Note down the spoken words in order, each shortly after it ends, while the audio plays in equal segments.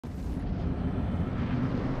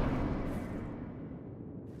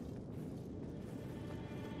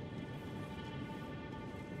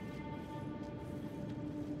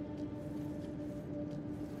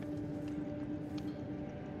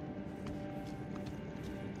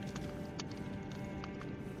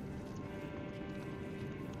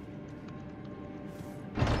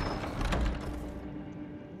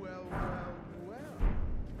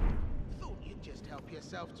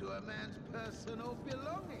yourself to a man's personal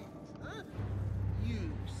belongings, huh?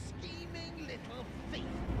 You scheming little thief!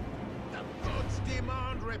 The gods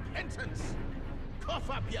demand repentance! Cough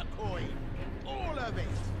up your coin! All of it!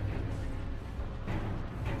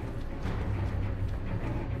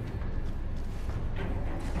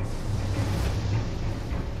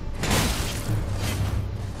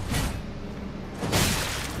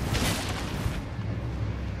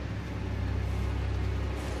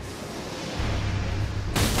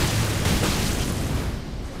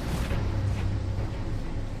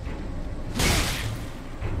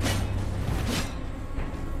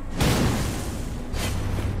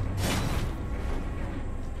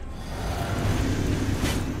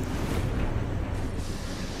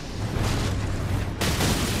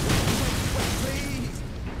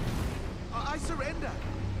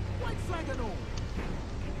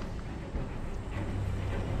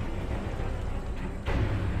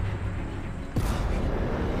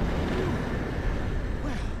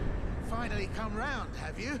 Come round,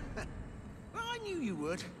 have you? I knew you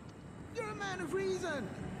would. You're a man of reason.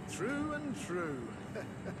 True and true.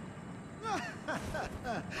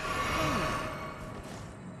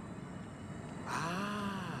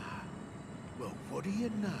 Ah. Well, what do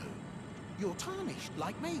you know? You're tarnished,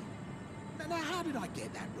 like me. Now, how did I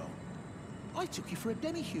get that wrong? I took you for a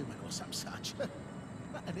demi-human or some such.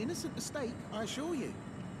 An innocent mistake, I assure you.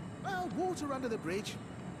 Well, water under the bridge.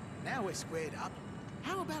 Now we're squared up.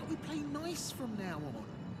 How about we play nice from now on?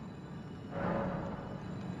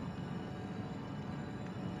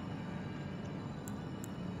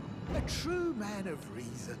 A true man of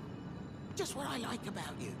reason. Just what I like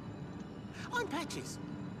about you. I'm Patches.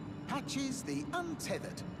 Patches the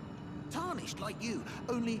Untethered. Tarnished like you,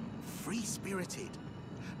 only free-spirited.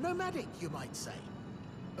 Nomadic, you might say.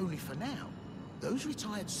 Only for now, those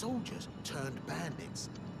retired soldiers turned bandits.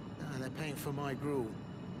 They're paying for my gruel.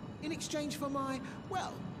 In exchange for my,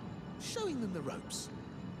 well, showing them the ropes.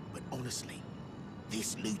 But honestly,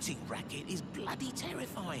 this looting racket is bloody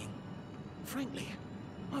terrifying. Frankly,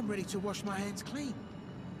 I'm ready to wash my hands clean.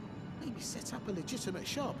 Maybe set up a legitimate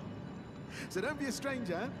shop. So don't be a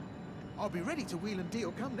stranger. I'll be ready to wheel and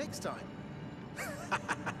deal come next time.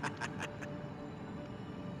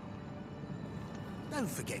 Don't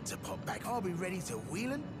forget to pop back. I'll be ready to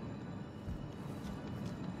wheel and...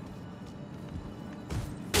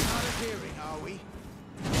 Hearing, are we?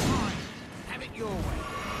 Fine. Have it your way.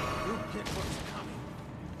 You'll get what's coming.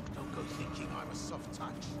 Don't go thinking I'm a soft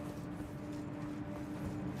touch.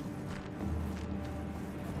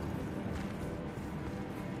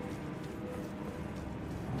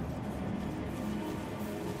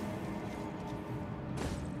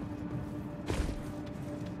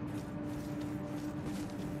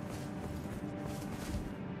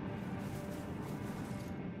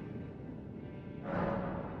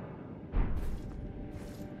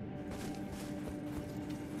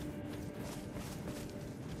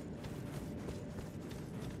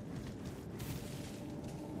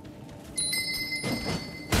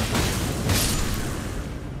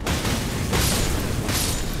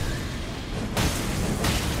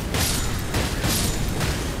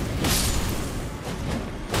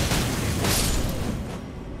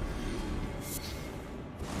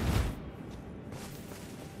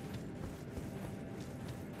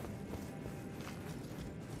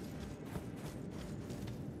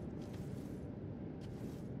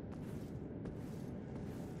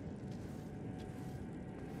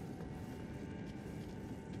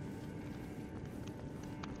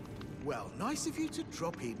 Well, nice of you to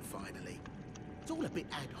drop in finally. It's all a bit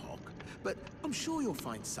ad hoc, but I'm sure you'll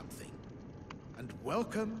find something. And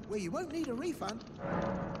welcome where you won't need a refund.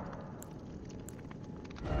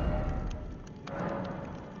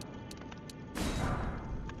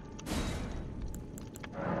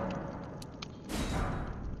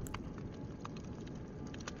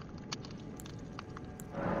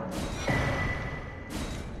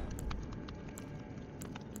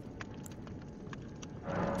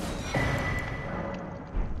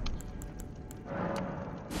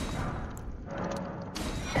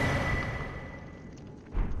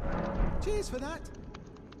 Cheers for that.